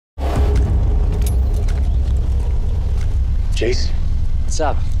Jace? What's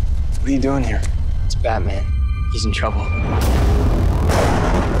up? What are you doing here? It's Batman. He's in trouble.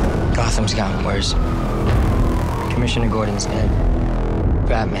 Gotham's gotten worse. Commissioner Gordon's dead.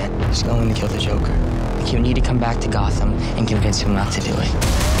 Batman is going to kill the Joker. You need to come back to Gotham and convince him not to do it.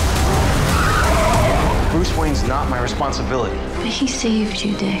 Bruce Wayne's not my responsibility. But he saved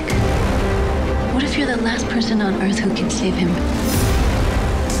you, Dick. What if you're the last person on Earth who can save him?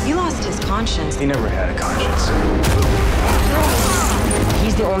 He lost his conscience. He never had a conscience.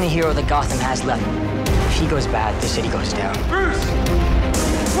 He's the only hero that Gotham has left. If he goes bad, the city goes down. Bruce!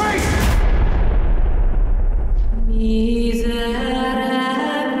 Wait!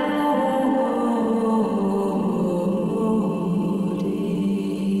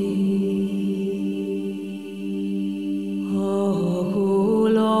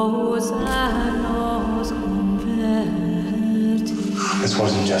 This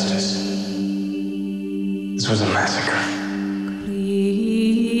wasn't justice. This was a massacre.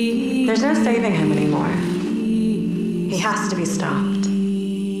 There's no saving him anymore. He has to be stopped.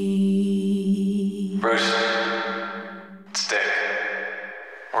 Bruce, it's Dick.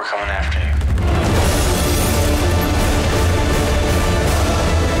 We're coming after you.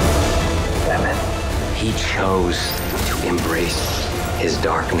 Batman. He chose to embrace his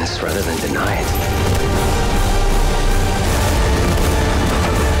darkness rather than deny it.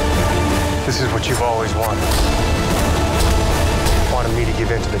 This is what you've always wanted. Wanted me to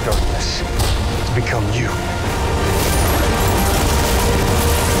give in to the darkness, to become you.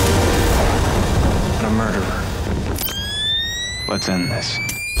 I'm a murderer. Let's end this.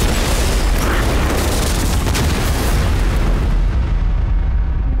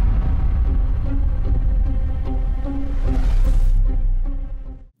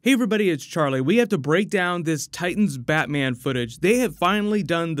 Hey everybody, it's Charlie. We have to break down this Titans Batman footage. They have finally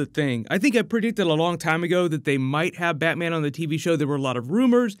done the thing. I think I predicted a long time ago that they might have Batman on the TV show. There were a lot of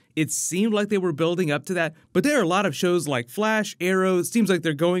rumors. It seemed like they were building up to that. But there are a lot of shows like Flash, Arrow. It seems like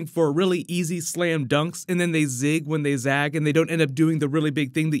they're going for really easy slam dunks and then they zig when they zag and they don't end up doing the really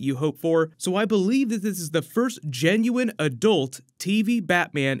big thing that you hope for. So I believe that this is the first genuine adult TV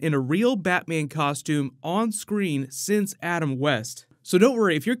Batman in a real Batman costume on screen since Adam West. So don't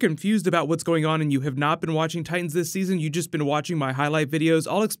worry, if you're confused about what's going on and you have not been watching Titans this season, you've just been watching my highlight videos,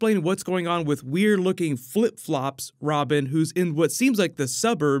 I'll explain what's going on with weird-looking flip-flops Robin, who's in what seems like the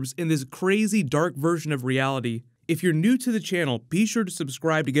suburbs in this crazy dark version of reality. If you're new to the channel, be sure to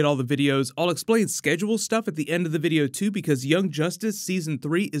subscribe to get all the videos. I'll explain schedule stuff at the end of the video too because Young Justice Season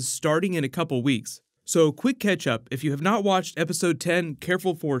 3 is starting in a couple weeks. So quick catch up, if you have not watched episode 10,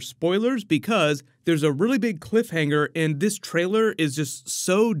 careful for spoilers because there's a really big cliffhanger and this trailer is just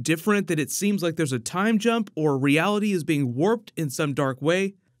so different that it seems like there's a time jump or reality is being warped in some dark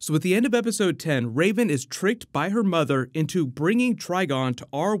way. So at the end of episode 10, Raven is tricked by her mother into bringing Trigon to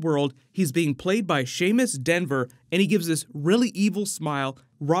our world. He's being played by Seamus Denver and he gives this really evil smile.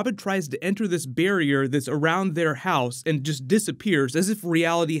 Robin tries to enter this barrier that's around their house and just disappears as if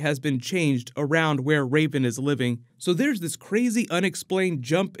reality has been changed around where Raven is living. So there's this crazy unexplained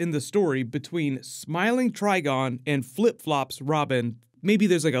jump in the story between smiling Trigon and flip-flops Robin. Maybe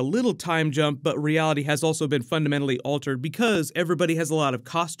there's like a little time jump, but reality has also been fundamentally altered because everybody has a lot of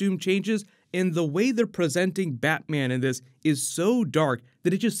costume changes and the way they're presenting Batman in this is so dark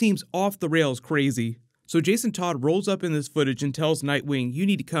that it just seems off the rails crazy. So Jason Todd rolls up in this footage and tells Nightwing, you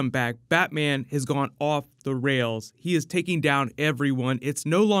need to come back. Batman has gone off the rails. He is taking down everyone. It's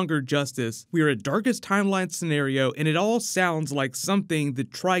no longer justice. We are at Darkest Timeline scenario, and it all sounds like something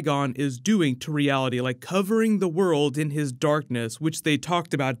that Trigon is doing to reality, like covering the world in his darkness, which they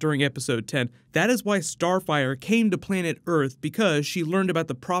talked about during episode 10. That is why Starfire came to planet Earth, because she learned about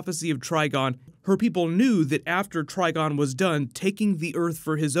the prophecy of Trigon. Her people knew that after Trigon was done taking the Earth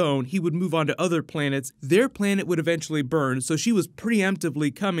for his own, he would move on to other planets. Their planet would eventually burn, so she was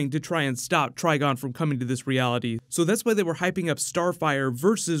preemptively coming to try and stop Trigon from coming to this reality. So that's why they were hyping up Starfire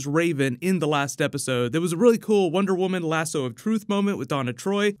versus Raven in the last episode. There was a really cool Wonder Woman Lasso of Truth moment with Donna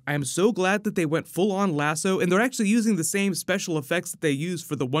Troy. I am so glad that they went full on Lasso, and they're actually using the same special effects that they used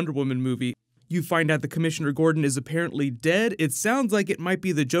for the Wonder Woman movie. You find out that Commissioner Gordon is apparently dead. It sounds like it might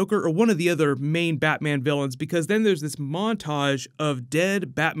be the Joker or one of the other main Batman villains because then there's this montage of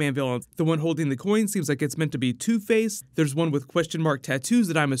dead Batman villains. The one holding the coin seems like it's meant to be Two-Face. There's one with question mark tattoos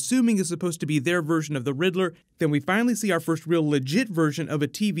that I'm assuming is supposed to be their version of the Riddler. Then we finally see our first real legit version of a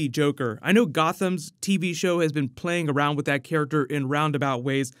TV Joker. I know Gotham's TV show has been playing around with that character in roundabout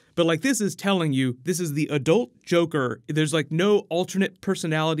ways, but like this is telling you, this is the adult Joker. There's like no alternate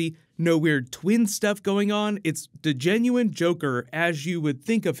personality, No weird twin stuff going on. It's the genuine Joker as you would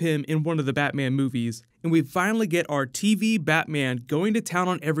think of him in one of the Batman movies. And we finally get our TV Batman going to town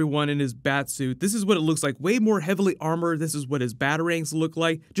on everyone in his Batsuit. This is what it looks like, way more heavily armored. This is what his Batarangs look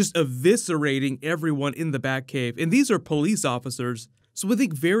like, just eviscerating everyone in the Batcave. And these are police officers. So I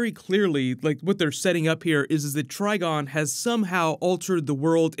think very clearly, like what they're setting up here is that Trigon has somehow altered the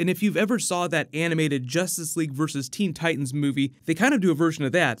world. And if you've ever saw that animated Justice League versus Teen Titans movie, they kind of do a version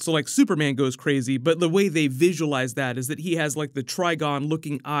of that. So like Superman goes crazy, but the way they visualize that is that he has like the Trigon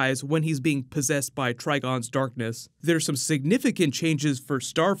looking eyes when he's being possessed by Trigon's darkness. There's some significant changes for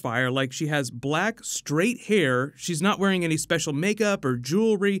Starfire, like she has black, straight hair. She's not wearing any special makeup or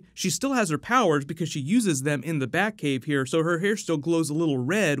jewelry. She still has her powers because she uses them in the Batcave here, so her hair still glows a little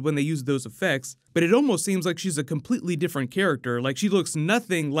red when they use those effects, but it almost seems like she's a completely different character. Like she looks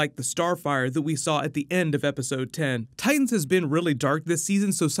nothing like the Starfire that we saw at the end of episode 10. Titans has been really dark this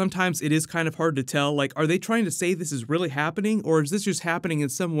season, so sometimes it is kind of hard to tell, like, are they trying to say this is really happening, or is this just happening in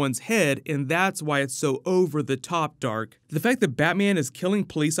someone's head and that's why it's so over the top dark? The fact that Batman is killing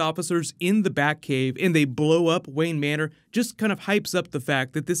police officers in the Batcave and they blow up Wayne Manor just kind of hypes up the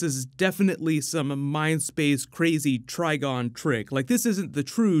fact that this is definitely some Mindspace crazy Trigon trick. Like this isn't the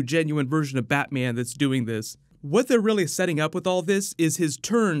true, genuine version of Batman that's doing this. What they're really setting up with all this is his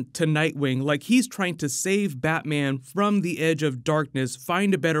turn to Nightwing, like he's trying to save Batman from the edge of darkness,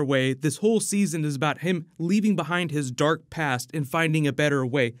 find a better way. This whole season is about him leaving behind his dark past and finding a better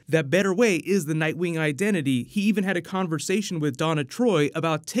way. That better way is the Nightwing identity. He even had a conversation with Donna Troy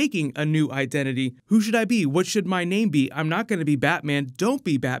about taking a new identity. Who should I be? What should my name be? I'm not going to be Batman. Don't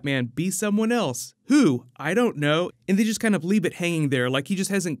be Batman. Be someone else. Who? I don't know. And they just kind of leave it hanging there, like he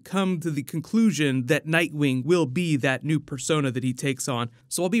just hasn't come to the conclusion that Nightwing will be that new persona that he takes on.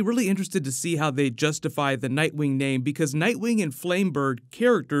 So I'll be really interested to see how they justify the Nightwing name, because Nightwing and Flamebird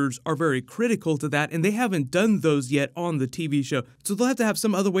characters are very critical to that, and they haven't done those yet on the TV show. So they'll have to have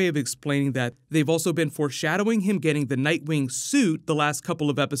some other way of explaining that. They've also been foreshadowing him getting the Nightwing suit the last couple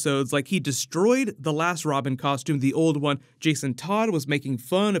of episodes, like he destroyed the last Robin costume, the old one. Jason Todd was making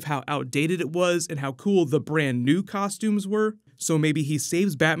fun of how outdated it was and how cool the brand new costumes were. So maybe he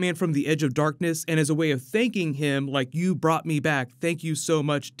saves Batman from the edge of darkness, and as a way of thanking him, like, you brought me back, thank you so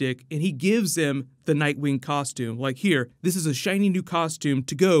much, Dick, and he gives him the Nightwing costume. Like, here, this is a shiny new costume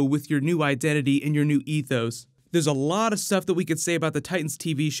to go with your new identity and your new ethos. There's a lot of stuff that we could say about the Titans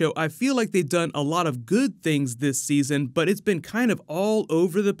TV show. I feel like they've done a lot of good things this season, but it's been kind of all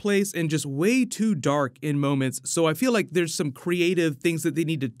over the place and just way too dark in moments. So I feel like there's some creative things that they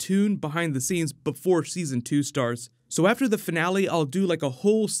need to tune behind the scenes before season 2 starts. So after the finale, I'll do like a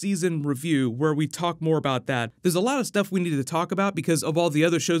whole season review where we talk more about that. There's a lot of stuff we need to talk about because of all the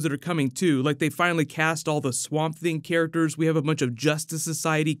other shows that are coming too. Like they finally cast all the Swamp Thing characters. We have a bunch of Justice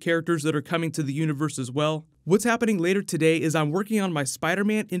Society characters that are coming to the universe as well. What's happening later today is I'm working on my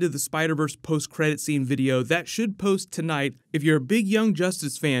Spider-Man Into the Spider-Verse post-credit scene video. That should post tonight. If you're a big Young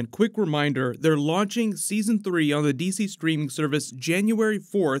Justice fan, quick reminder, they're launching Season 3 on the DC streaming service January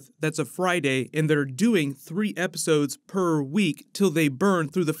 4th, that's a Friday, and they're doing 3 episodes per week till they burn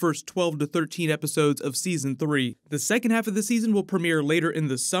through the first 12 to 13 episodes of Season 3. The second half of the season will premiere later in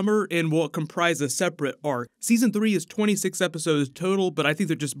the summer and will comprise a separate arc. Season 3 is 26 episodes total, but I think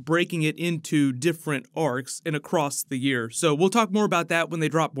they're just breaking it into different arcs and across the year. So we'll talk more about that when they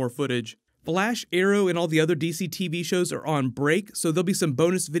drop more footage. Flash, Arrow, and all the other DC TV shows are on break, so there'll be some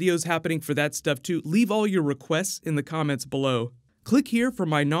bonus videos happening for that stuff too. Leave all your requests in the comments below. Click here for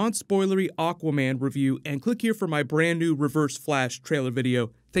my non-spoilery Aquaman review, and click here for my brand new Reverse Flash trailer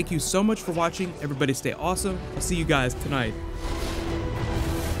video. Thank you so much for watching. Everybody stay awesome. I'll see you guys tonight.